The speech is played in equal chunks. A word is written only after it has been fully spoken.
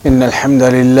إن الحمد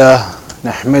لله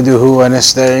نحمده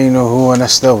ونستعينه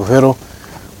ونستغفره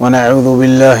ونعوذ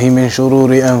بالله من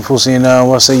شرور أنفسنا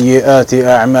وسيئات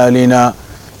أعمالنا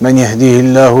من يهده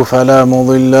الله فلا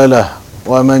مضل له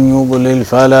ومن يضلل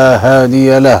فلا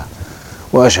هادي له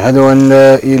وأشهد أن لا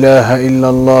إله إلا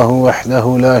الله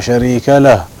وحده لا شريك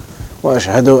له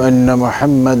وأشهد أن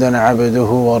محمدا عبده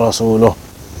ورسوله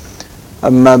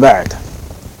أما بعد.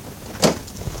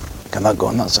 Can that go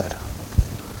on that side?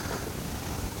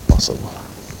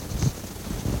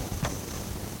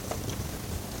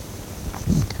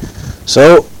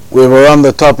 So we were on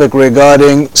the topic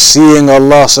regarding seeing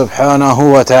Allah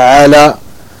subhanahu wa ta'ala.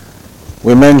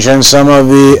 We mentioned some of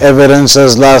the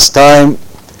evidences last time.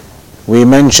 We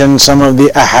mentioned some of the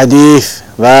ahadith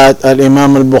that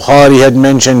Al-Imam al-Bukhari had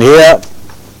mentioned here.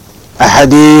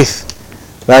 Ahadith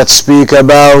that speak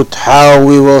about how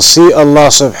we will see Allah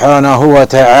subhanahu wa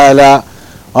ta'ala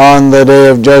on the Day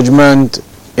of Judgment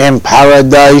in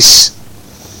paradise.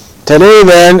 Today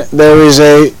then there is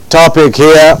a topic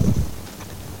here.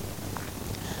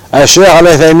 Shaykh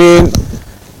Al-Uthaymeen,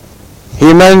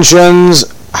 he mentions,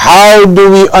 how do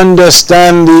we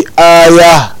understand the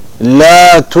ayah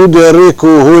لا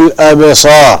تدركه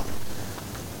الأبصار,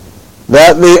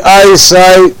 that the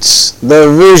eyesight,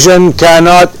 the vision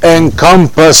cannot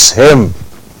encompass him.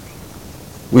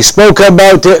 We spoke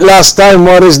about it last time.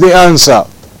 What is the answer?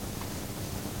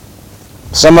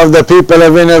 Some of the people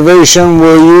of innovation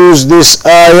will use this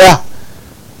ayah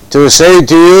to say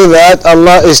to you that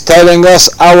Allah is telling us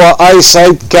our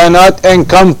eyesight cannot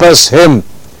encompass Him.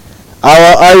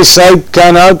 Our eyesight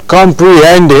cannot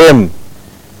comprehend Him.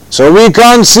 So we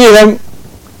can't see Him.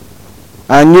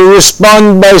 And you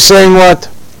respond by saying what?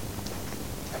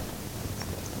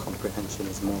 Comprehension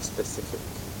is more specific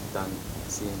than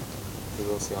seeing. We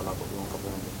will see Allah, but we won't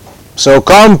comprehend it. So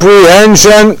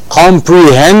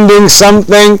comprehending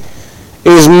something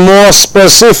is more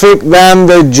specific than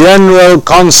the general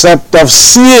concept of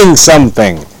seeing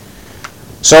something.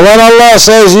 So when Allah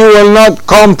says you will not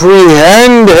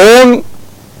comprehend Him,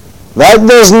 that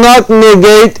does not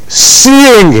negate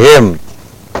seeing Him.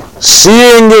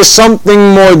 Seeing is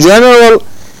something more general,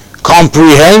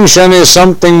 comprehension is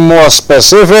something more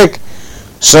specific.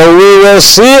 So we will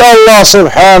see Allah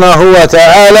subhanahu wa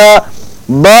ta'ala,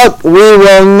 but we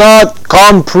will not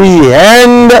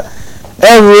comprehend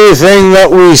everything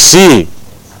that we see.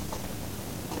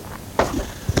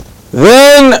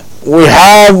 Then we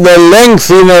have the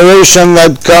lengthy narration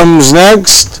that comes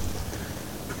next.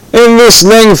 In this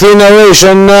lengthy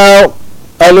narration now,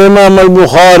 Al-Imam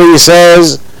al-Bukhari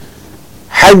says,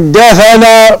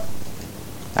 حدثنا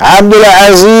عبد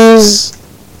العزيز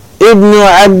ابن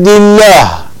عبد الله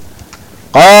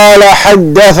قال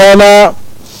حدثنا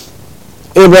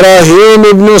إبراهيم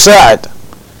بن سعد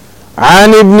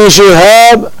عن ابن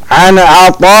شهاب عن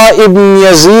عطاء بن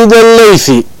يزيد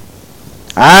الليثي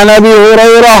عن أبي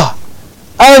هريرة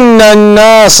أن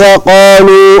الناس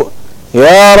قالوا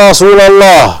يا رسول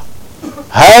الله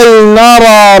هل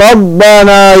نرى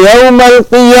ربنا يوم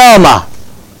القيامة.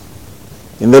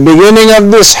 In the beginning of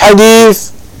this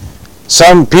hadith,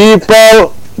 some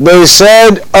people, they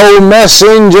said, O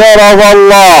Messenger of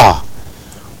Allah,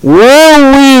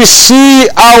 will we see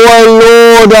our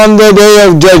Lord on the Day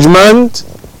of Judgment?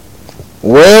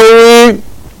 Will we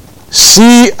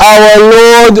see our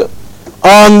Lord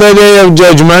on the Day of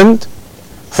Judgment?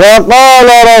 فقال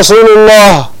رسول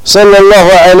الله صلى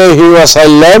الله عليه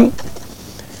وسلم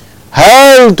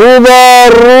هل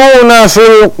تضارون في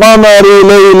القمر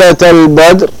ليلة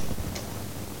البدر.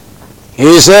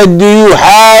 He said, do you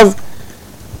have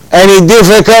any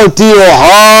difficulty or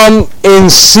harm in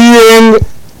seeing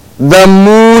the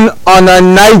moon on a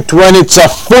night when it's a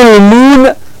full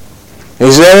moon?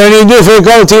 Is there any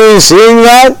difficulty in seeing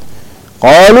that?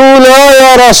 قالوا لا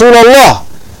يا رسول الله.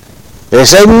 They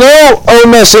said, no, O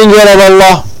Messenger of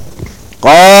Allah.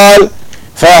 قال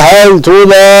فهل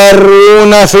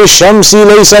تضارون في الشمس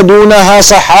ليس دونها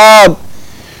سحاب.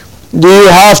 Do you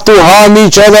have to harm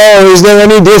each other, or is there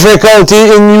any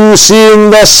difficulty in you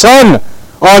seeing the sun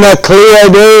on a clear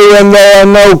day when there are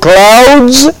no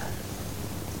clouds?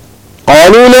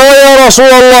 قالوا لا يا رسول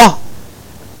الله.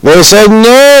 They said,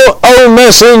 no, O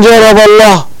Messenger of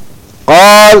Allah.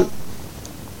 قال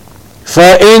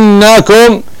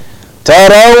فإنكم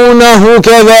ترونه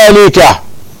كذلك.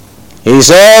 He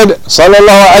said,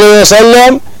 sallallahu alayhi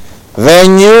wasallam,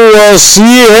 then you will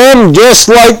see Him just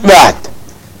like that,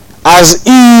 as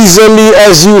easily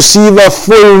as you see the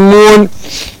full moon,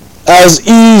 as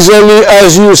easily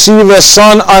as you see the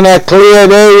sun on a clear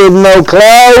day with no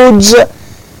clouds.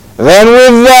 Then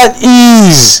with that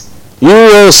ease you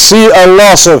will see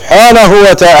Allah subhanahu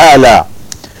wa ta'ala.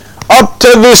 up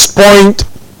to this point,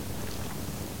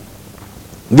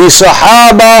 the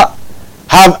Sahaba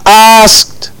have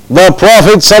asked the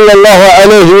Prophet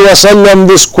ﷺ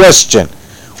this question: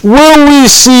 will we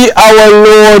see our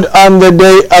Lord on the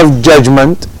day of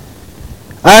judgment?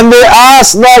 And they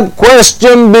asked that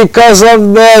question because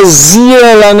of their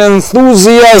zeal and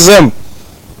enthusiasm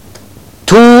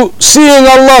to seeing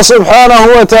Allah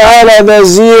subhanahu wa ta'ala, their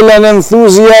zeal and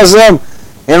enthusiasm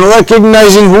in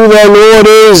recognizing who their Lord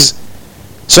is.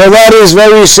 So that is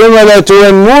very similar to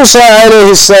when Musa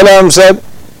alayhi salam said,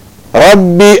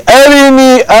 Rabbi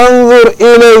arini anzur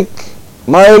ilayk,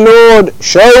 my Lord,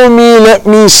 show me, let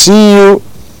me see you.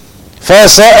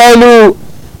 فَسَأَلُوا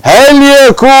هَلْ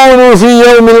يَكُونُ فِي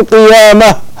يَوْمِ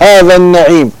الْقِيَامَةِ هَذَا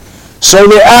النَّعِيمُ. So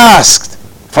they asked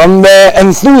from their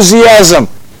enthusiasm,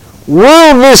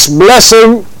 will this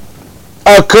blessing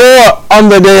occur on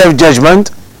the day of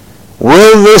judgment?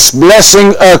 Will this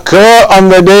blessing occur on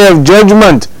the day of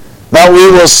judgment, that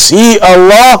we will see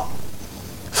Allah?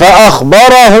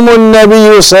 فأخبرهم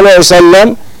النبي صلى الله عليه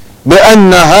وسلم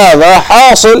بأن هذا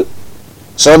حاصل.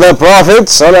 So the Prophet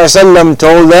صلى الله عليه وسلم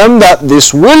told them that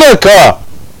this will occur.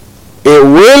 It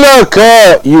will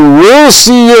occur. You will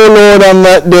see your Lord on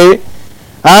that day,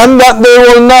 and that they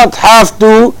will not have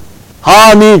to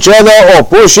harm each other or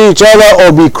push each other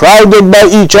or be crowded by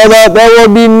each other. There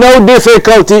will be no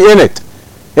difficulty in it,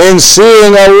 in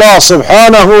seeing Allah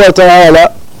subhanahu wa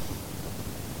ta'ala.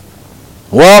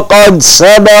 وَقَدْ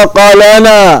سَبَقَ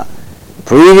لَنَا,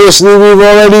 previously we've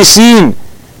already seen,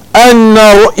 أَنَّ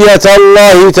رُؤْيَةَ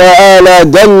اللَّهِ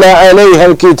تَعَالَى دَلَّ عَلَيْهَا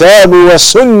الْكِتَابُ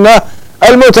وَالسُّنَّةِ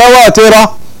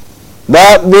الْمُتَوَاتِرَةِ,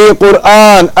 that the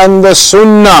Quran and the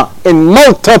Sunnah in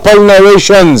multiple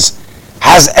narrations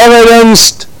has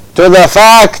evidenced to the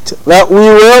fact that we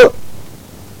will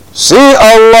see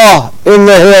Allah in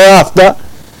the hereafter.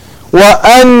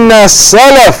 وَأَنَّ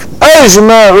السَّلَفَ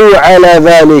أَجْمَعُوا عَلَى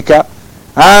ذَلِكَ,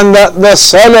 and that the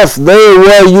Salaf, they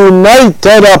were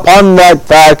united upon that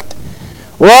fact.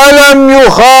 وَلَمْ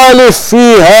يُخَالِفْ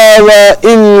فِي هَذَا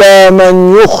إِلَّا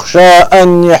مَنْ يُخْشَى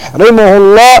أَنْ يَحْرِمُهُ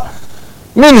اللَّهُ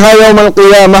مِنْهَا يَوْمَ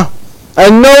الْقِيَامَةِ.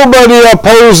 And nobody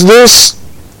opposed this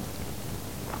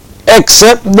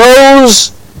except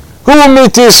those whom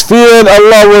it is feared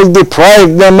Allah will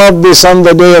deprive them of this on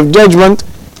the day of judgment.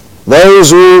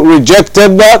 Those who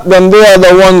rejected that, then they are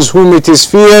the ones whom it is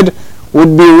feared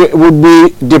would be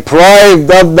deprived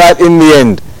of that in the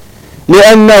end.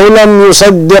 لأنه لم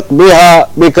يصدق بها,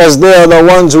 because they are the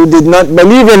ones who did not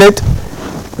believe in it.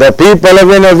 The people of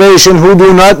innovation who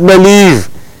do not believe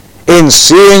in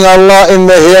seeing Allah in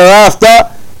the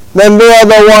hereafter, then they are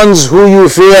the ones who you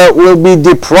fear will be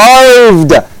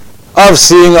deprived of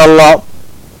seeing Allah,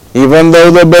 even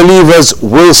though the believers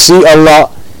will see Allah.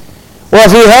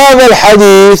 وفي هذا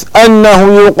الحديث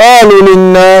أنه يقال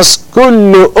للناس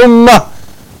كل أمة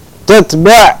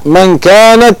تتبع من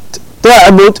كانت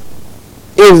تعبد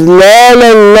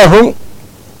إذلالا لهم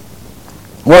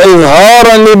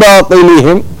وإظهارا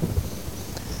لباطلهم.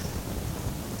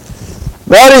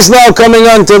 That is now coming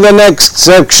on to the next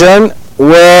section,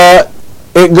 where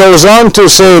it goes on to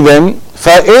say then,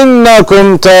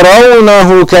 فإنكم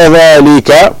ترونه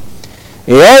كذلك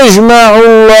يجمع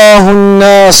الله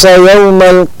الناس يوم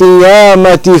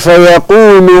القيامة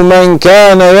فيقول من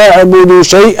كان يعبد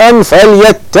شيئا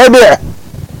فليتبعه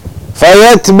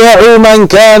فيتبع من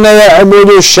كان يعبد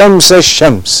الشمس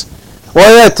الشمس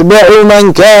ويتبع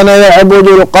من كان يعبد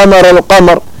القمر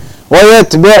القمر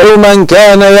ويتبع من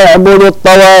كان يعبد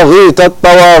الطواغيت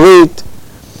الطواغيت.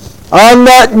 On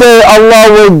that day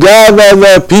Allah will gather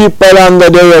the people on the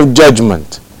day of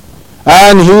judgment,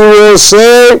 and He will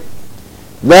say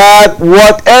that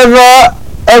whatever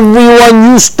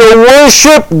everyone used to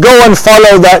worship, go and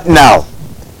follow that now.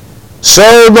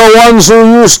 So the ones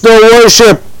who used to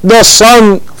worship the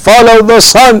sun, follow the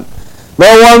sun.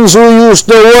 The ones who used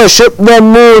to worship the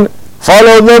moon,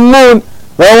 follow the moon.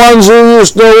 The ones who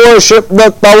used to worship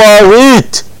the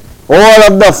tawaghit, all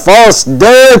of the false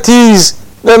deities,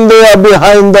 then they are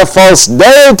behind the false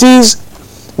deities.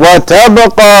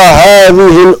 وَتَبْقَى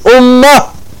هَذِهِ الْأُمَّةِ,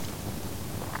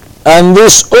 and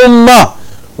this ummah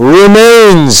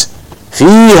remains,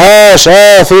 فِيهَا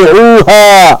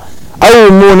شَافِعُوهَا أَوْ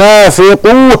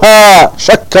مُنَافِقُوهَا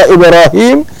شَكَّ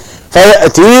إِبْرَاهِيمُ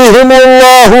فَيَأْتِيهِمُ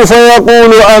اللَّهُ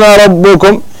فَيَقُولُ أَنَا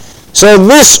رَبُّكُمْ. So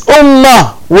this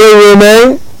ummah will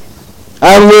remain,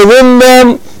 and within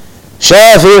them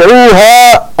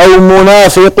شَافِعُوهَا أَوْ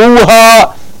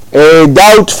مُنَافِقُوهَا, a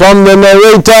doubt from the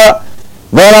narrator.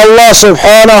 Then Allah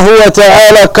subhanahu wa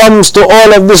ta'ala comes to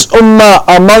all of this ummah.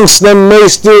 Amongst them may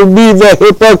still be the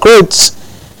hypocrites,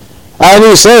 and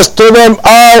He says to them,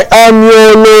 I am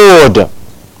your Lord.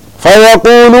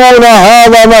 فيقولون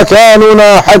هذا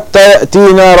مكاننا حتى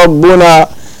يأتينا ربنا.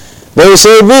 They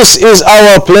say this is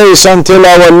our place until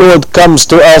our Lord comes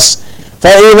to us.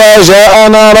 فإذا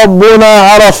جاءنا ربنا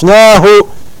عرفناه.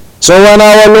 So when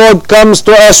our Lord comes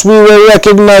to us, we will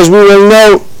recognize, we will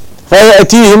know.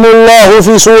 فيأتيهم الله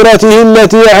في صورته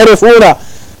التي يعرفونه.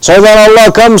 So then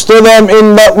Allah comes to them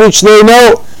in that which they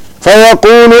know.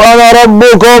 فيقول أنا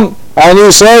ربكم, and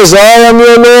He says, I am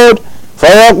your Lord.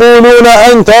 فيقولون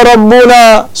أنت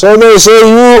ربنا. So they say,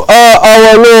 you are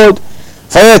our Lord.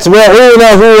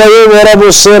 فيتبعونه ويضرب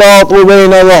الصراط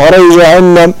بين ظهري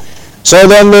جهنم. So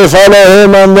then they follow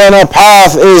him, and then a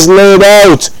path is laid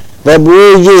out, the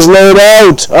bridge is laid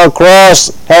out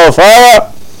across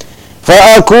hellfire.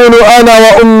 فأكون أنا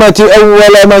وأمتي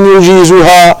أول من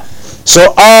يجيزها.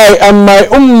 So I and my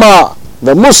ummah,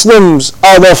 the Muslims,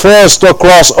 are the first to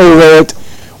cross over it.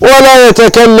 ولا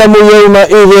يتكلم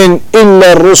يومئذ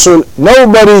إلا الرسل.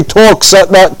 Nobody talks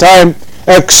at that time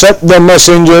except the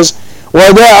messengers.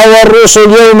 ودعوى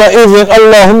الرسل يومئذ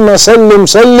اللهم سلم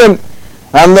سلم.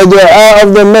 And the dua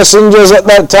of the messengers at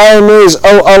that time is,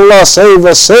 oh Allah, save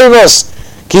us,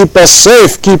 keep us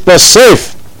safe, keep us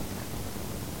safe.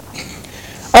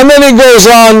 And then he goes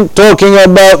on talking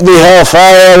about the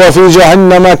hellfire. وفي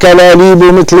جهنم كلاليب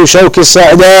مثل شوك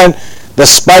السعدان. The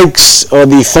spikes or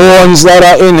the thorns that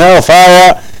are in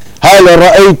hellfire. هل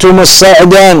رأيتم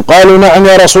السعدان؟ قالوا نعم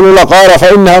يا رسول الله. قال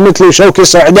فإنها مثل شوك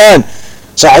السعدان.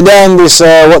 Sa'dan, this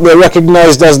what they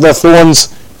recognized as the thorns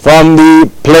from the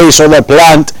place or the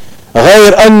plant.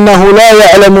 غير أنه لا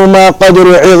يعلم ما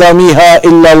قدر عظمها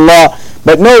إلا الله.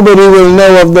 But nobody will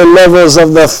know of the levels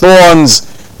of the thorns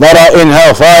that are in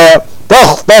hellfire.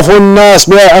 تخطف الناس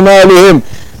بأعمالهم.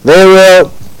 They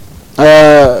will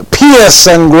pierce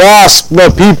and grasp the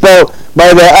people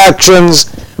by their actions.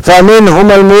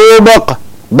 فمنهم الموبق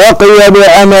بقي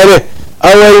بعمله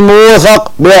أو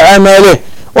الموثق بعمله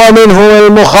ومنهم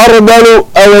المخردل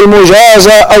أو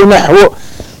المجازى أو نحوه.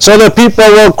 So the people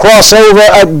will cross over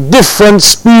at different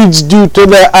speeds due to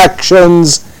their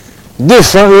actions,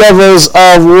 different levels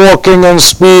of walking and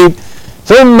speed.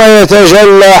 ثم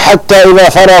يتجلى حتى إذا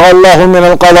فرغ الله من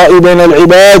القضاء بين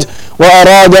العباد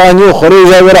وأراد أن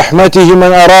يخرج برحمته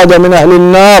من أراد من أهل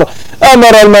النار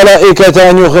أمر الملائكة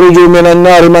أن يخرجوا من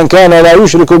النار من كان لا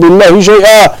يشرك بالله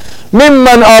شيئا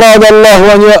ممن أراد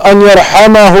الله أن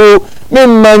يرحمه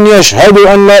ممن يشهد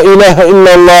أن لا إله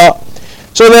إلا الله.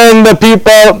 So then the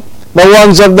people, the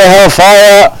ones of the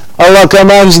hellfire, Allah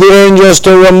commands the angels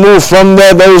to remove from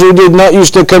there those who did not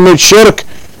used to commit shirk,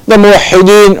 the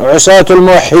muwahhideen, usatul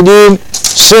muwahhideen,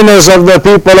 sinners of the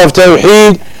people of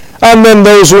Tawheed, and then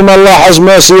those whom Allah has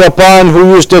mercy upon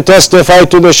who used to testify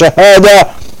to the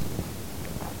shahada.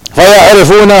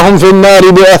 فَيَعْرِفُونَهُمْ فِي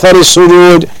النَّارِ بِأَثَرِ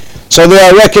السُّجُودِ. So they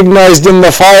are recognized in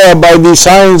the fire by the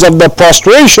signs of the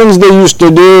prostrations they used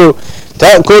to do.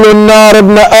 تأكل النار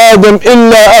ابن آدم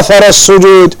إلا أثر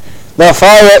السجود. The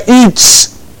fire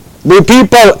eats the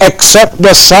people except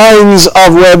the signs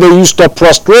of where they used to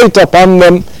prostrate upon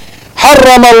them.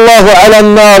 حرم الله على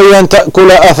النار أن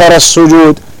تأكل أثر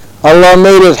السجود. Allah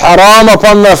made it haram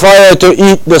upon the fire to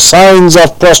eat the signs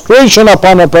of prostration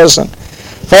upon a person.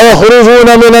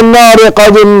 فيخرجون من النار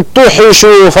قد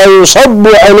امتحشوا فيصب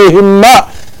عليهم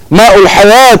ماء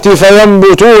الحياة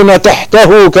فينبتون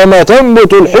تحته كما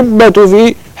تنبت الحبة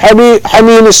في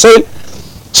حميل السيل.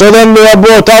 So then they are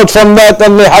brought out from that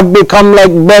and they have become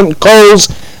like burnt coals,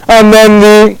 and then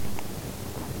the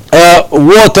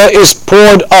water is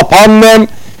poured upon them,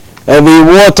 the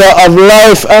water of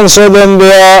life, and so then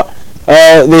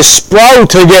they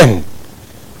sprout again.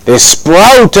 They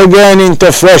sprout again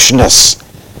into freshness.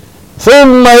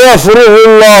 ثم يفرغ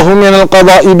الله من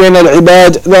القضاء بين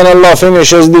العباد. Then Allah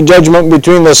finishes the judgment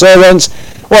between the servants.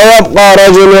 ويبقى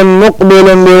رجل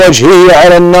مقبل بوجهه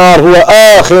على النار هو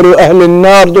آخر أهل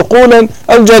النار دخولا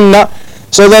الجنة.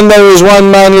 So then there is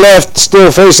one man left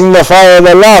still facing the fire,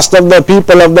 the last of the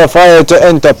people of the fire to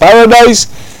enter paradise.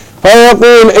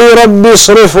 فيقول اي رب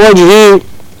اصرف وجهي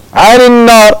عن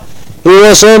النار. He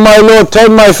will say, my Lord,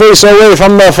 turn my face away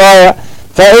from the fire.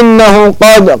 فإنه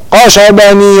قد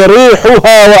قشبني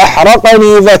ريحها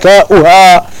وأحرقني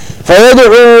ذكاؤها.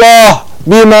 فيدعو الله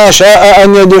بما شاء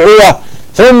أن يدعوه.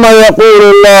 ثم يقول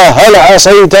الله هل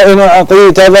عصيت إن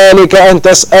أعطيت ذلك أن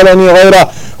تسألني غيره.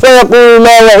 فيقول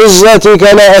لا وعزتك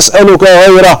لا أسألك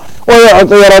غيره.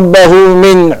 ويعطي ربه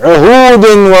من عهود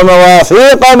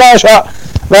ومواثيق ما شاء.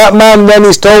 That man then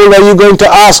is told, are you going to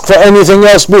ask for anything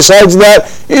else besides that?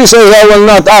 He says, I will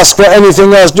not ask for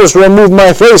anything else, just remove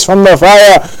my face from the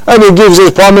fire. And he gives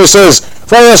his promises.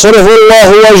 فَيَصْرِفُ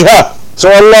اللَّهُ وَجْهَهُ. So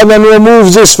Allah then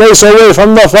removes his face away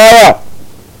from the fire.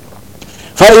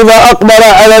 فإذا أقبل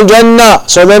على الجنة,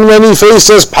 so then when he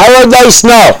faces paradise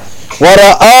now,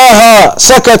 ورآها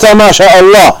سكت ما شاء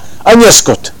الله أن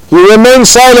يسكت, he remained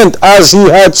silent as he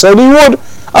had said he would,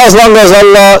 as long as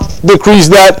Allah decrees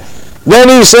that. Then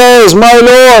he says, my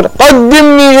Lord,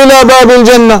 قدمني إلى باب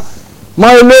الجنة,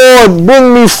 my Lord,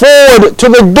 bring me forward to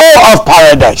the door of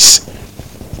paradise.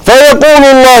 فيقول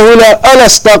الله له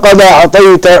ألست قد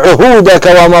أعطيت عهودك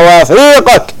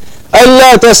ومواثيقك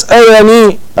ألا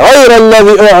تسألني غير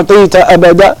الذي أعطيت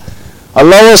أبدا.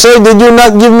 Allah will say, did you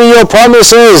not give me your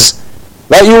promises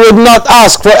that you would not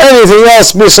ask for anything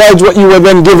else besides what you were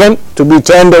then given, to be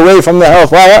turned away from the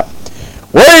hellfire?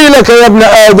 ويلك يا ابن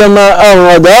آدم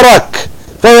أغدرك,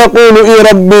 فيقول إي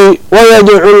ربي,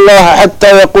 ويدعو الله حتى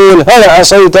يقول هل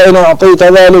عصيت إن أعطيت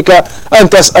ذلك أن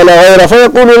تسأل غيره,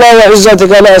 فيقول لا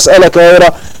وعزتك لا أسألك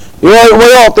غيره,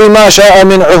 ويعطي ما شاء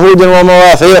من عهود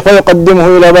ومواثيق,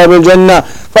 فيقدمه إلى باب الجنة,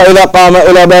 فإذا قام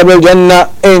إلى باب الجنة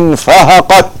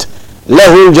انفهقت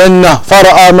له الجنة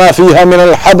فرأى ما فيها من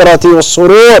الحبرة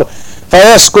والسرور,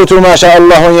 فيسكت ما شاء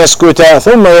الله أن يسكت,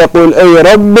 ثم يقول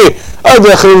أي ربي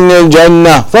أدخلني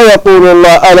الجنة, فيقول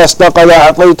الله ألست قد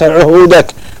أعطيت عهودك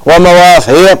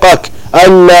ومواثيقك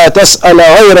ألا تسأل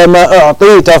غير ما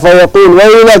أعطيت, فيقول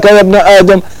ويلك يا ابن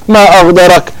آدم ما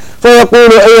أغدرك,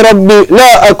 فيقول أي ربي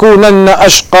لا أكونن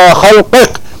أشقى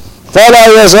خلقك,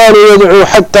 فلا يزال يدعو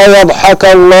حتى يضحك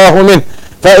الله منه,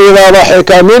 فإذا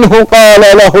ضحك منه قال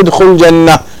له ادخل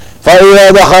الجنة,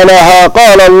 فإذا دخلها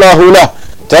قال الله له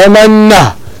تمنى,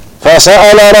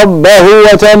 فسأل ربه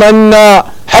وتمنى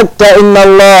حتى إن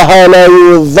الله لا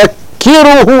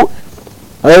يذكره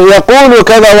يقول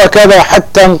كذا وكذا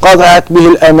حتى انقطعت به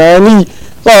الأماني,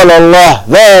 قال الله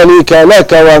ذلك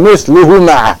لك ومثله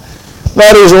معه.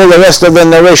 That is all the rest of the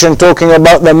narration talking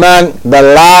about the man, the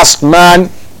last man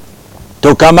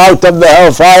to come out of the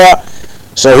hellfire.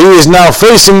 So he is now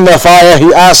facing the fire.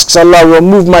 He asks Allah,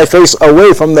 remove my face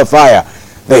away from the fire,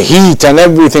 the heat and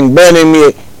everything burning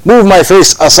me, move my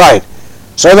face aside.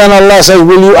 So then Allah says,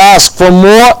 will you ask for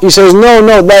more? He says,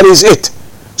 no, that is it.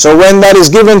 So when that is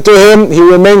given to him, he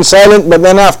remains silent, but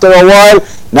then after a while,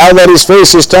 now that his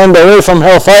face is turned away from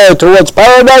hellfire towards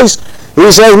paradise, he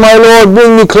says, my Lord,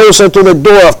 bring me closer to the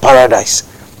door of paradise.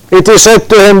 It is said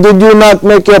to him, did you not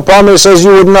make your promises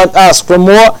you would not ask for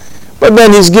more? But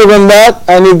then he's given that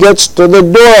and he gets to the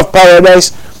door of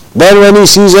paradise. Then when he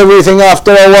sees everything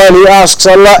after a while, he asks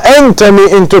Allah, enter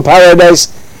me into paradise.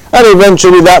 And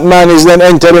eventually that man is then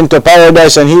entered into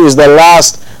paradise and he is the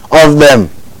last of them.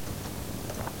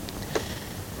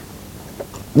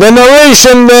 The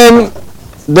narration then,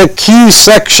 the key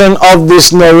section of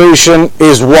this narration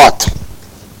is what?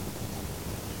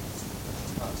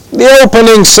 The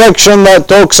opening section that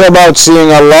talks about seeing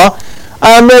Allah,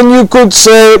 and then you could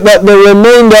say that the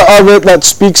remainder of it that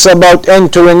speaks about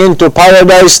entering into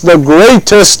paradise, the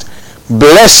greatest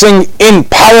blessing in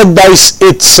paradise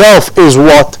itself is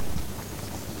what?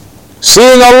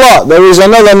 Seeing Allah. There is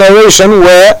another narration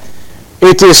where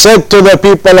it is said to the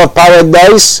people of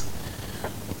paradise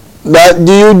that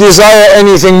do you desire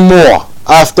anything more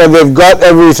after they've got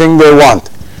everything they want?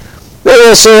 They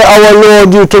will say, our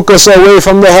Lord, you took us away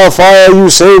from the hellfire, you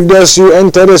saved us, you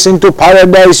entered us into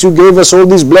paradise, you gave us all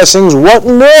these blessings, what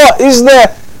more is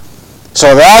there?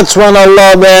 So that's when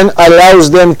Allah then allows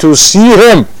them to see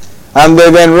Him, and they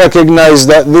then recognize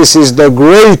that this is the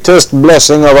greatest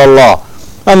blessing of Allah.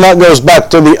 And that goes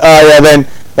back to the ayah then,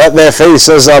 that their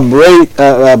faces are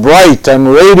bright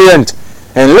and radiant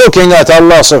in looking at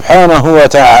Allah subhanahu wa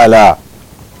ta'ala.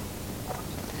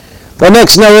 The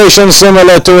next narration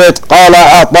similar to it, قال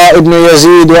عطاء بن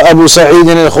يزيد وأبو سعيد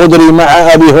الخدري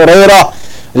مع أبي هريرة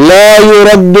لا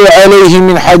يرد عليه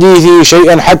من حديثه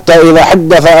شيئا حتى إذا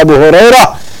حدث أبو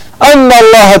هريرة أن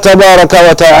الله تبارك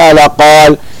وتعالى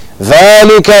قال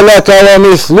ذلك لك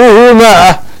ومثله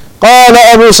معه. قال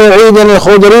أبو سعيد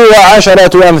الخدري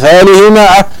وعشرة أمثاله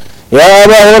معه يا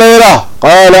أبا هريرة.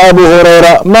 قال أبو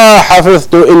هريرة ما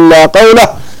حفظت إلا قوله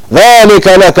ذلك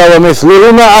لك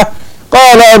ومثله معه.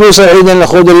 قال أبو سعيد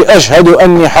الخدري أشهد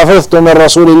أني حفظت من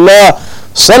رسول الله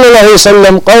صلى الله عليه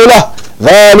وسلم قوله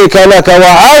ذلك لك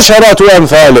وعشرة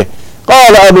أمثاله.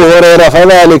 قال أبو هريرة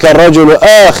فذلك الرجل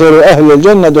آخر أهل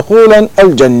الجنة دخولا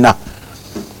الجنة.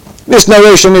 This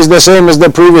narration is the same as the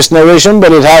previous narration,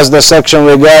 but it has the section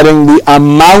regarding the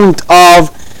amount of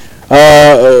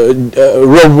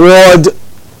reward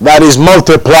that is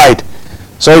multiplied.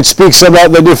 So it speaks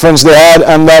about the difference they had,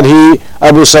 and that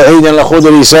Abu Sa'id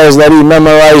al-Khudri says that he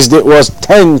memorized it was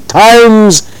 10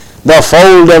 times the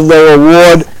fold of the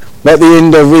reward that the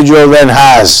individual then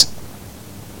has.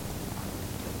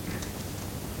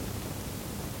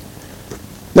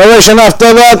 Narration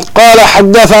after that, قال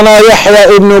حدثنا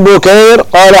يحيى ابن بكير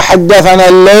قال حدثنا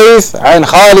الليث عن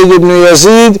خالد بن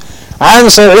يزيد عن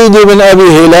سعيد بن أبي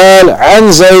هلال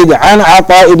عن زيد عن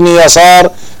عطاء بن يسار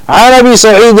عن أبي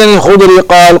سعيد الخدري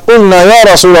قال قلنا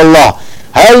يا رسول الله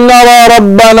هل نرى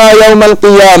ربنا يوم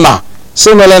القيامة.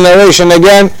 Similar narration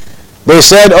again. They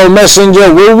said, O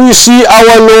Messenger, will we see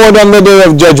our Lord on the day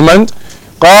of judgment?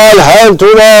 قال هل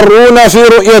تضارون في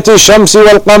رؤية الشمس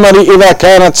والقمر إذا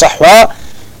كانت صحواء.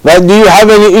 But do you have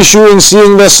any issue in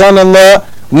seeing the sun and the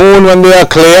moon when they are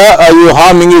clear? Are you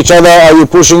harming each other? Are you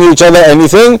pushing each other?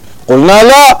 Anything? قلنا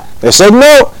لا. They said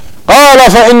no.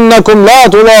 قال فإنكم لا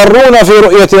تضارون في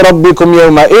رؤية ربكم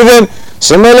يومئذ.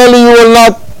 Similarly, you will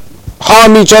not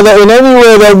harm each other in any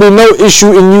way. There will be no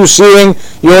issue in you seeing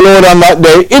your Lord on that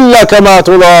day. إلا كما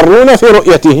تضارون في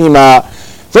رؤيتهما.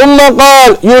 ثم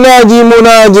قال ينادي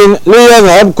مناد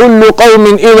ليذهب كل قوم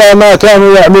إلى ما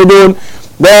كانوا يعبدون.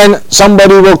 Then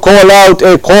somebody will call out,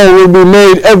 a call will be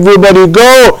made, everybody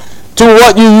go to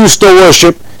what you used to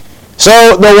worship.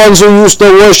 So the ones who used to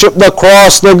worship the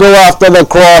cross, they go after the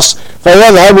cross.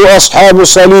 فيذهب أصحاب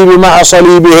الصليب مع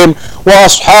صليبهم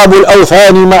وأصحاب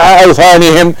الأوثان مع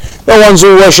أوثانهم. The ones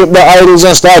who worship the idols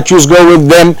and statues go with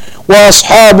them.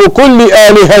 وأصحاب كل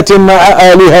آلهة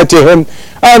مع آلهتهم.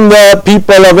 And the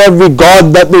people of every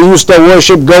god that they used to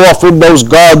worship go off with those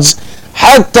gods.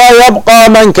 حتى يبقى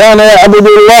من كان يعبد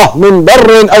الله من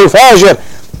بر أو فاجر.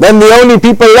 Then the only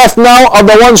people left now are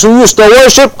the ones who used to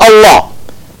worship Allah,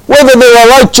 whether they were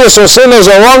righteous or sinners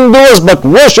or wrongdoers, but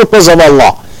worshippers of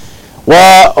Allah.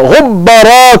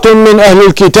 وغبرات من أهل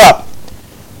الكتاب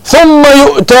ثم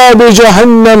يؤتى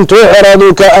بجهنم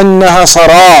تعرض كأنها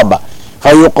سراب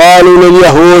فيقال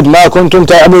لليهود ما كنتم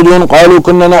تعبدون قالوا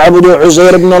كنا نعبد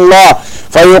عزير بن الله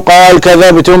فيقال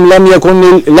كذبتم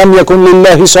لم يكن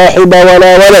لله صاحب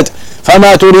ولا ولد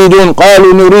فما تريدون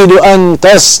قالوا نريد أن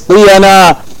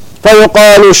تسقينا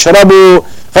فيقال اشربوا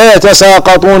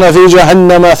فيتساقطون في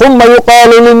جهنم ثم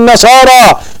يقال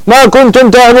للنصارى ما كنتم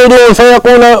تعبدون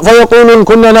فيقولون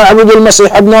كنا نعبد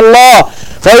المسيح ابن الله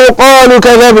فيقال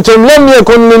كذبتم لم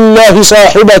يكن لله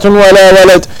صاحبة ولا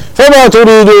ولد فما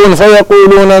تريدون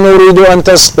فيقولون نريد أن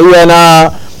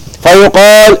تسقينا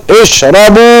فيقال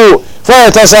اشربوا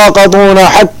فيتساقطون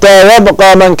حتى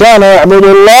يبقى من كان يعبد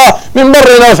الله من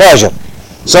بر أو فاجر.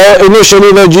 So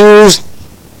initially the Jews,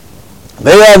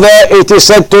 they are there, it is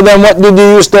said to them, what did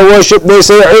you used to worship? They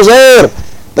say Uzair,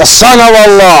 the son of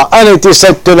Allah, and it is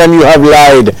said to them, you have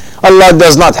lied. Allah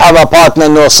does not have a partner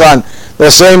nor son. The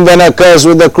same then occurs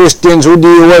with the Christians. Who do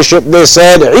you worship? They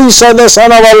said Isa, the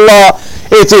son of Allah.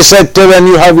 It is said to them,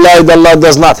 you have lied. Allah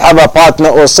does not have a partner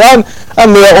or son,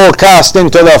 and they are all cast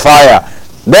into the fire.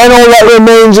 Then all that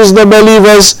remains is the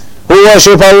believers who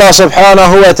worship Allah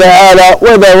subhanahu wa ta'ala,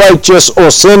 whether righteous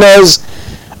or sinners.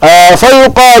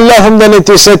 فيقال لهم, then it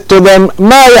is said to them,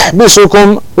 ما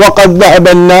يحبسكم وقد ذهب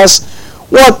الناس.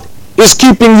 What is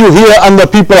keeping you here and the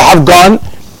people have gone?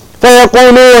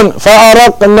 فيقولون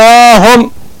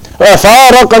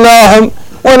فارقناهم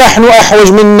ونحن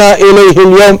أحوج منا إليه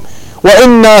اليوم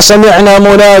وإنا سمعنا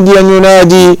مناديا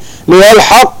ينادي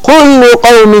ليلحق كل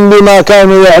قوم بما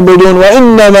كانوا يعبدون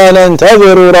وإنما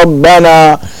ننتظر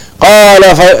ربنا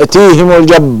قال فيأتيهم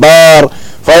الجبار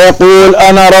فيقول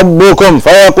أنا ربكم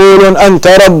فيقولون أنت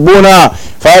ربنا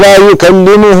فلا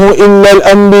يكلمه إلا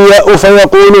الأنبياء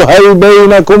فيقول هل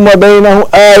بينكم وبينه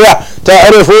آية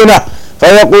تعرفونه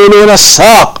فيقولون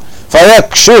الساق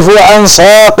فيكشف عن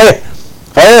ساقه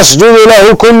فيسجد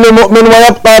له كل مؤمن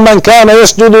ويبقى من كان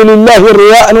يسجد لله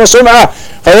رياء وسمعة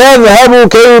فيذهب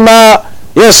كيما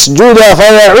يسجد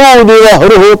فيعود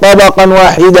ظهره طبقا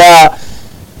واحدا.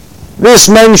 This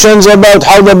mentions about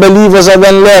how the believers are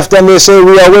then left and they say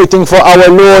we are waiting for our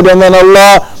Lord, and then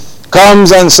Allah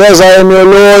comes and says I am your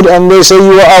Lord, and they say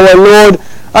you are our Lord,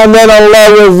 and then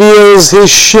Allah reveals his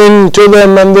shin to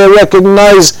them and they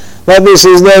recognize that this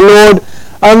is their Lord,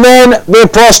 and then they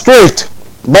prostrate.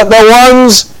 But the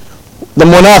ones, the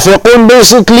munafiqun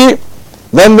basically,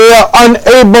 then they are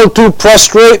unable to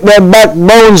prostrate, their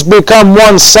backbones become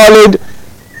one solid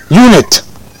unit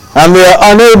and they are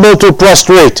unable to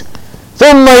prostrate.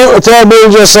 ثم يؤتى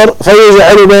بالجسر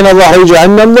فيجعل بين ظهر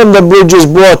جهنم. Then the bridge is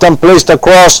brought and placed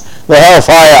across the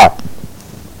hellfire.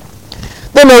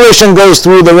 The narration goes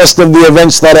through the rest of the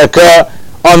events that occur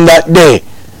on that day.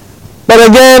 But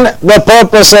again, the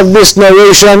purpose of this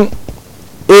narration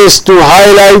is to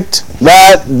highlight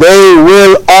that they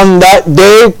will on that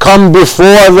day come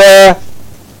before their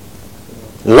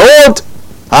Lord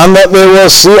and that they will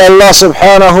see Allah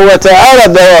subhanahu wa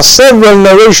ta'ala. There are several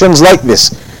narrations like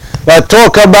this that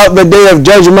talk about the day of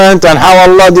judgment and how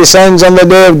Allah descends on the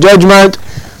day of judgment.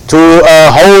 to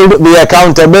hold the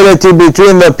accountability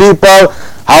between the people,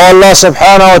 how Allah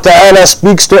subhanahu wa ta'ala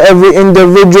speaks to every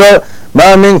individual.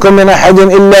 ما منكم من أحد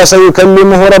إلا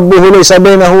سيكلمه ربه ليس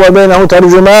بينه وبينه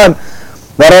ترجمان.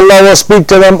 That Allah will speak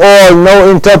to them all,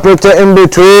 no interpreter in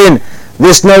between.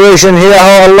 This narration here,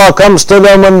 how Allah comes to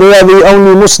them when they are the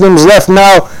only Muslims left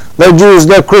now. The Jews,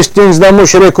 the Christians, the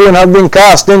Mushrikun have been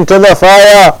cast into the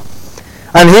fire.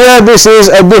 And here this is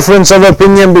a difference of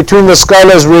opinion between the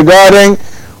scholars regarding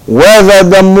whether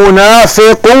the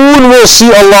munafiqun will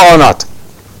see Allah or not.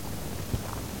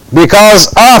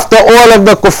 Because after all of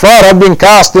the kuffar have been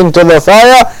cast into the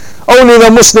fire, only the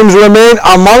Muslims remain,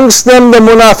 amongst them the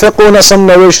munafiqun, as some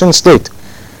narration state.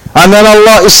 And then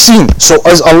Allah is seen. So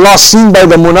is Allah seen by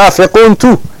the munafiqun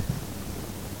too?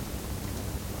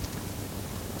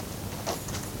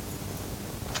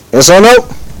 Yes or no?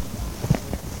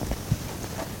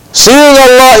 Seeing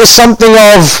Allah is something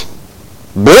of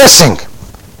blessing.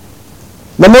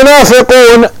 The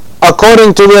munafiqun,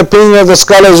 according to the opinion of the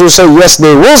scholars who say yes,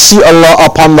 they will see Allah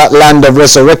upon that land of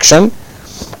resurrection,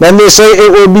 then they say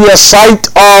it will be a sight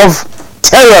of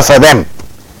terror for them,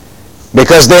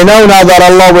 because they know now that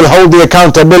Allah will hold the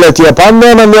accountability upon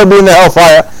them and they'll be in the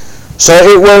hellfire. So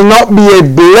it will not be a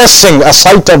blessing, a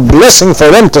sight of blessing for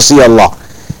them to see Allah.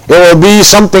 It will be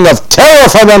something of terror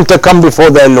for them to come before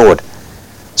their Lord.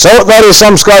 So there is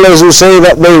some scholars who say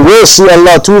that they will see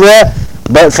Allah too there,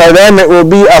 but for them it will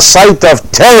be a sight of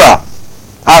terror.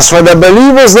 As for the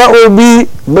believers, that will be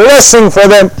blessing for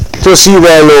them to see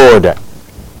their Lord.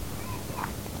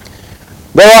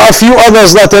 There are a few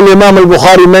others that Imam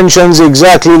al-Bukhari mentions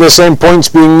exactly the same points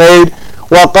being made.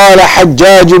 وقال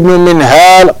حجاج بن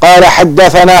منهال قال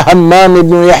حدثنا همام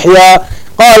بن يحيى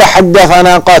قال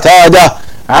حدثنا قتادة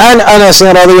عن أنس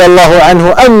رضي الله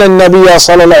عنه أن النبي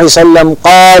صلى الله عليه وسلم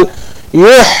قال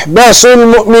يحبس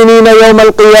المؤمنين يوم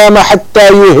القيامة حتى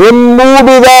يهموا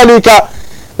بذلك,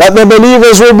 that the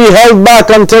believers will be held back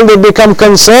until they become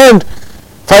concerned.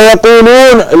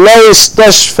 فيقولون لو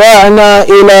استشفعنا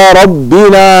إلى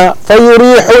ربنا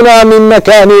فيريحنا من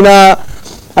مكاننا.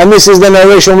 And this is the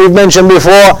narration we've mentioned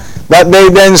before, that they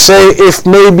then say, if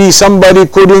maybe somebody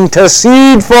could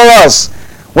intercede for us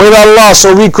with Allah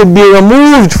so we could be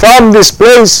removed from this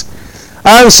place.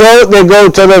 And so they go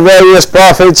to the various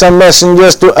prophets and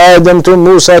messengers, to Adam, to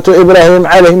Musa, to Ibrahim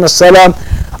alayhim as-salam,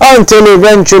 until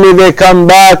eventually they come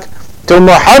back to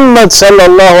Muhammad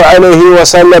sallallahu alayhi wa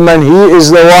sallam, and he is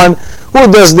the one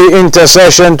who does the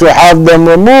intercession to have them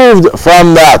removed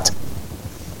from that.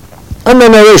 And the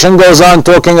narration goes on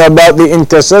talking about the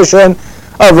intercession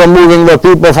of removing the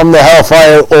people from the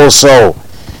hellfire also.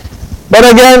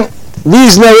 But again,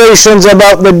 these narrations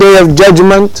about the Day of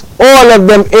Judgment, all of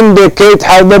them indicate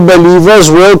how the believers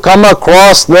will come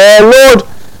across their Lord,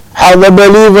 how the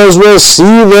believers will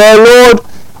see their Lord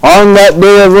on that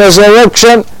Day of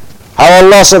Resurrection, how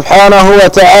Allah subhanahu wa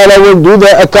ta'ala will do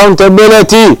the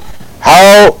accountability,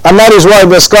 and that is why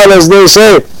the scholars, they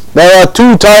say there are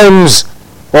two times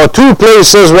or two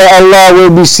places where Allah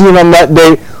will be seen on that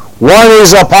day. One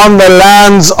is upon the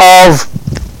lands of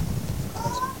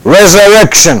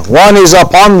resurrection. One is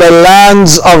upon the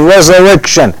lands of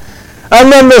resurrection.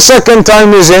 And then the second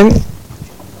time is in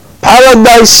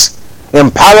paradise.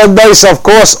 In paradise, of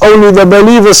course, only the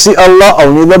believers see Allah,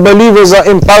 only the believers are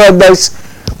in paradise.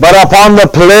 But upon the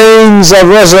plains of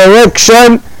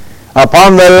resurrection,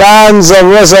 upon the lands of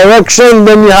resurrection,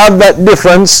 then you have that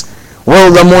difference.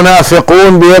 Will the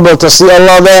munafiqun be able to see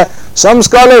Allah there? Some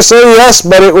scholars say yes,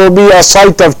 but it will be a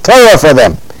sight of terror for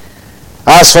them.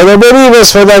 As for the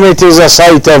believers, for them it is a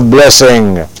sight of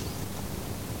blessing.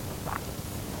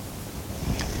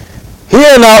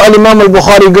 Here now Imam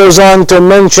al-Bukhari goes on to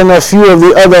mention a few of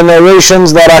the other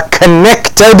narrations that are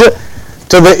connected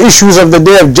to the issues of the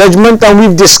Day of Judgment, and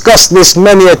we've discussed this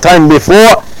many a time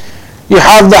before. You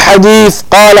have the hadith,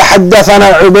 قال حدثنا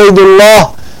عبيد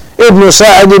الله ابن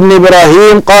سعد بن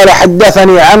إبراهيم قال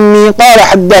حدثني عمي قال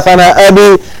حدثنا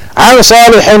أبي عن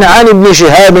صالح عن ابن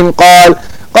شهاب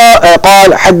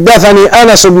قال حدثني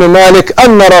أنس بن مالك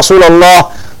أن رسول الله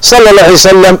صلى الله عليه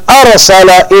وسلم أرسل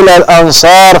إلى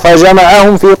الأنصار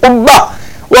فجمعهم في قبة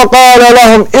وقال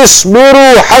لهم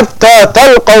اصبروا حتى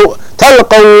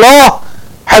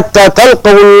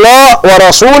تلقوا الله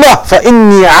ورسوله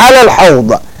فإني على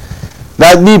الحوض.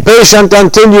 That be patient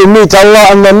until you meet Allah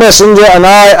and the Messenger, and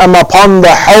I am upon the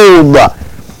Hawd.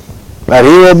 That he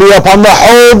will be upon the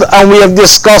Hawd, and we have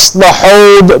discussed the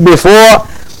Hawd before,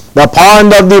 the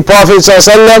pond of the Prophet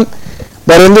ﷺ.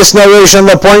 But in this narration,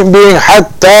 the point being,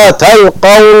 حَتَّى تَلْقَوْا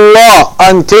اللَّهِ,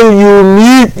 until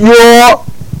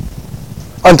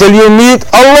you meet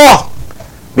Allah.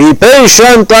 Be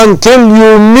patient until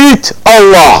you meet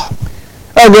Allah.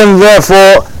 Again,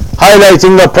 therefore,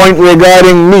 highlighting the point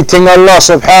regarding meeting Allah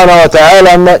subhanahu wa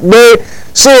ta'ala on that day,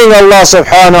 seeing Allah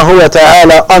subhanahu wa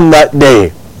ta'ala on that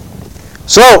day.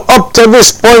 So, up to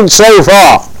this point so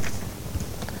far,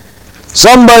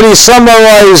 somebody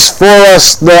summarize for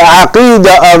us the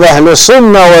Aqidah of Ahl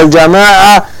Sunnah wal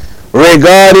Jama'ah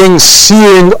regarding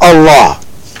seeing Allah.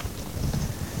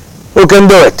 Who can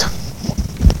do it?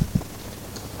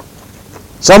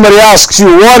 Somebody asks you,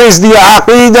 what is the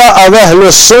Aqidah of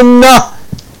Ahl Sunnah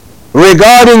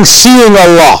regarding seeing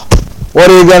Allah? What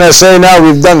are you going to say now?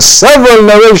 We've done several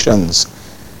narrations.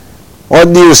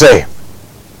 What do you say?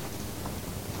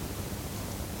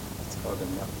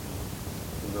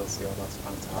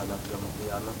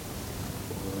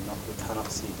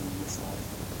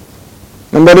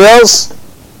 Anybody else?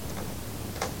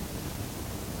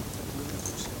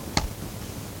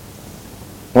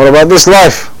 What about this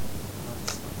life?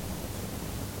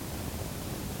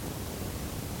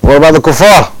 What about the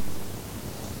kuffar?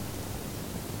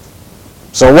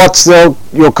 So what's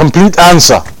your complete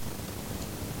answer?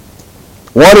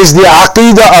 What is the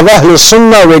Aqidah of Ahl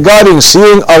Sunnah regarding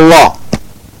seeing Allah?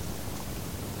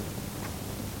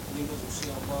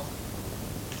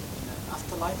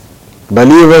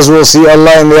 Believers will see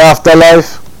Allah in the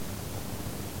afterlife.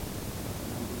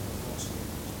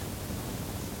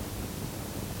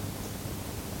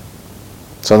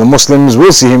 So the Muslims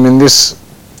will see Him in this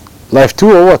life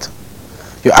too, or what?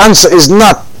 Your answer is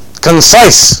not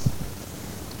concise,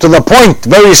 to the point,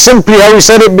 very simply how we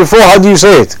said it before. How do you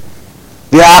say it?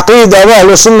 The Aqidah of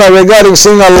Ahl Sunnah regarding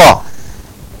seeing Allah.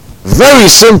 Very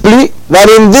simply,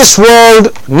 that in this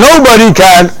world nobody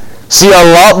can see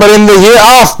Allah, but in the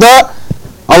hereafter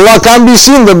Allah can be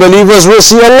seen. The believers will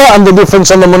see Allah, and the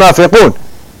difference on the munafiqun.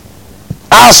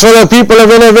 As for the people of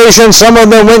innovation, some of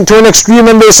them went to an extreme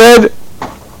and they said,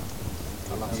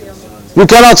 you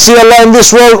cannot see Allah in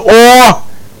this world or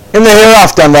in the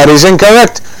hereafter, and that is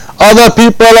incorrect. Other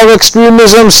people of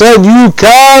extremism said you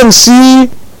can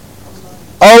see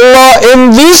Allah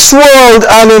in this world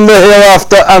and in the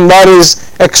hereafter, and that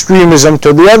is extremism.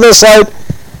 To the other side,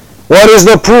 what is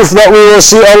the proof that we will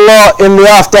see Allah in the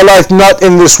afterlife, not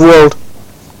in this world?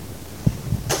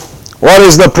 What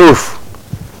is the proof?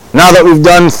 Now that we've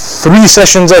done 3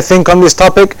 sessions, I think, on this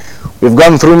topic, we've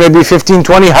gone through maybe 15,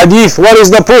 20 hadith. What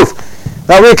is the proof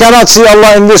that we cannot see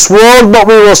Allah in this world, but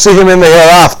we will see Him in the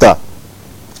hereafter?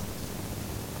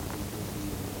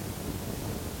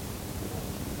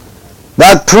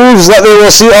 That proves that they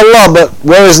will see Allah, but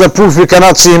where is the proof we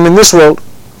cannot see Him in this world?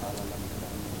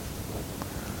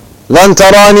 Lan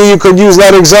tarani, you could use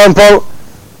that example.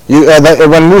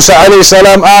 When Musa alayhi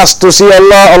salam asked to see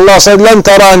Allah, Allah said, Lan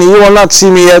tarani, you will not see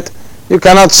me yet. You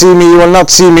cannot see me, you will not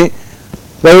see me.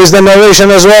 There is the narration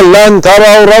as well, Lan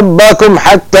taraw rabbakum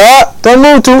hatta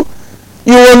tamutu.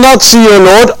 You will not see your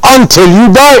Lord until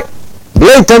you die.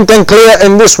 Blatant and clear,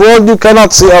 in this world you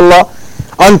cannot see Allah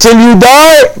until you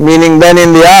die, meaning then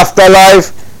in the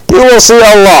afterlife you will see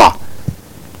Allah.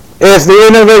 If the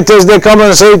innovators, they come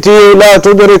and say to you, La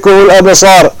tudrikuhu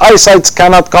al-absar, eyesight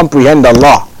cannot comprehend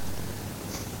Allah.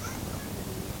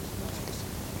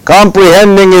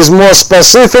 Comprehending is more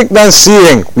specific than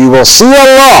seeing. We will see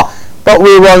Allah, but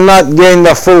we will not gain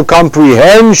the full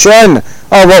comprehension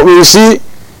of what we see.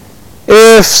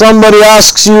 If somebody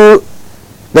asks you,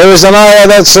 there is an ayah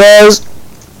that says,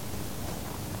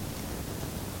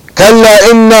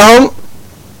 كلا إنهم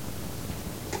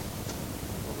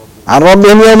عن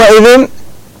ربهم يومئذ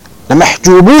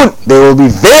لمحجوبون. They will be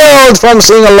veiled from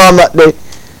seeing Allah on that day.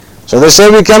 So they say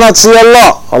we cannot see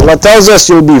Allah. Allah tells us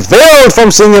you'll be veiled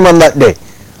from seeing Him on that day.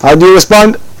 How do you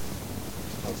respond?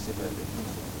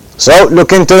 So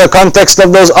look into the context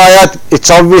of those ayat. It's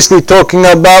obviously talking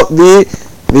about the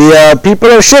people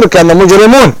of shirk and the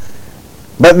mujrimun.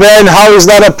 But then how is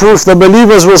that a proof the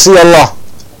believers will see Allah?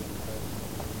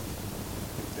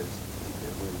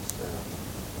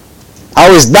 How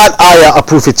is that ayah a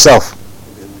proof itself?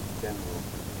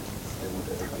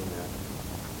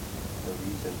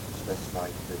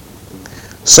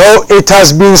 So it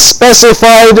has been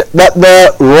specified that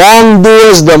the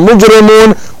wrongdoers, the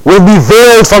mujrimun, will be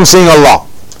veiled from seeing Allah.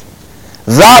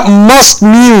 That must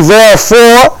mean,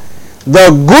 therefore,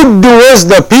 the good doers,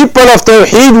 the people of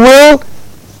Tawheed, will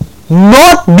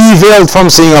not be veiled from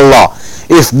seeing Allah.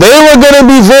 If they were going to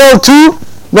be veiled too,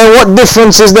 then what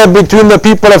difference is there between the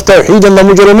people of Tawheed and the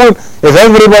mujrimun if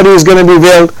everybody is going to be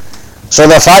veiled? So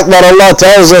the fact that Allah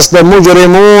tells us the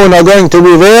mujrimun are going to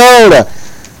be veiled,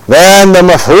 then the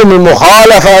mafhum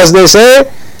al-mukhalafa, as they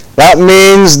say, that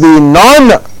means the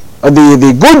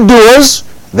good doers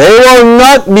They will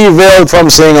not be veiled from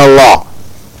seeing Allah.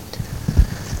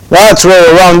 That's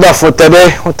where we round off for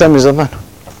today. What time is it, man?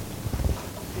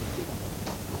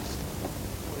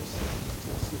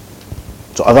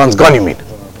 So Adhan's gone, you mean?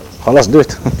 Let's do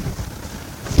it.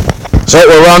 So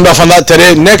we'll round off on that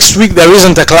today. Next week there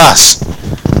isn't a class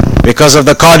because of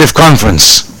the Cardiff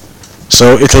conference.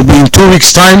 So it'll be in 2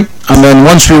 weeks' time, and then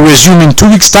once we resume in 2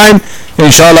 weeks' time,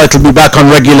 inshallah it'll be back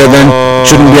on regular then.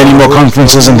 Shouldn't be any more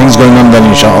conferences and things going on then,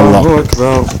 inshallah. Allahu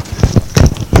Akbar.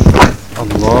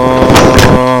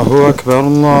 Allahu Akbar.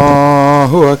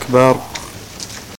 Allahu Akbar.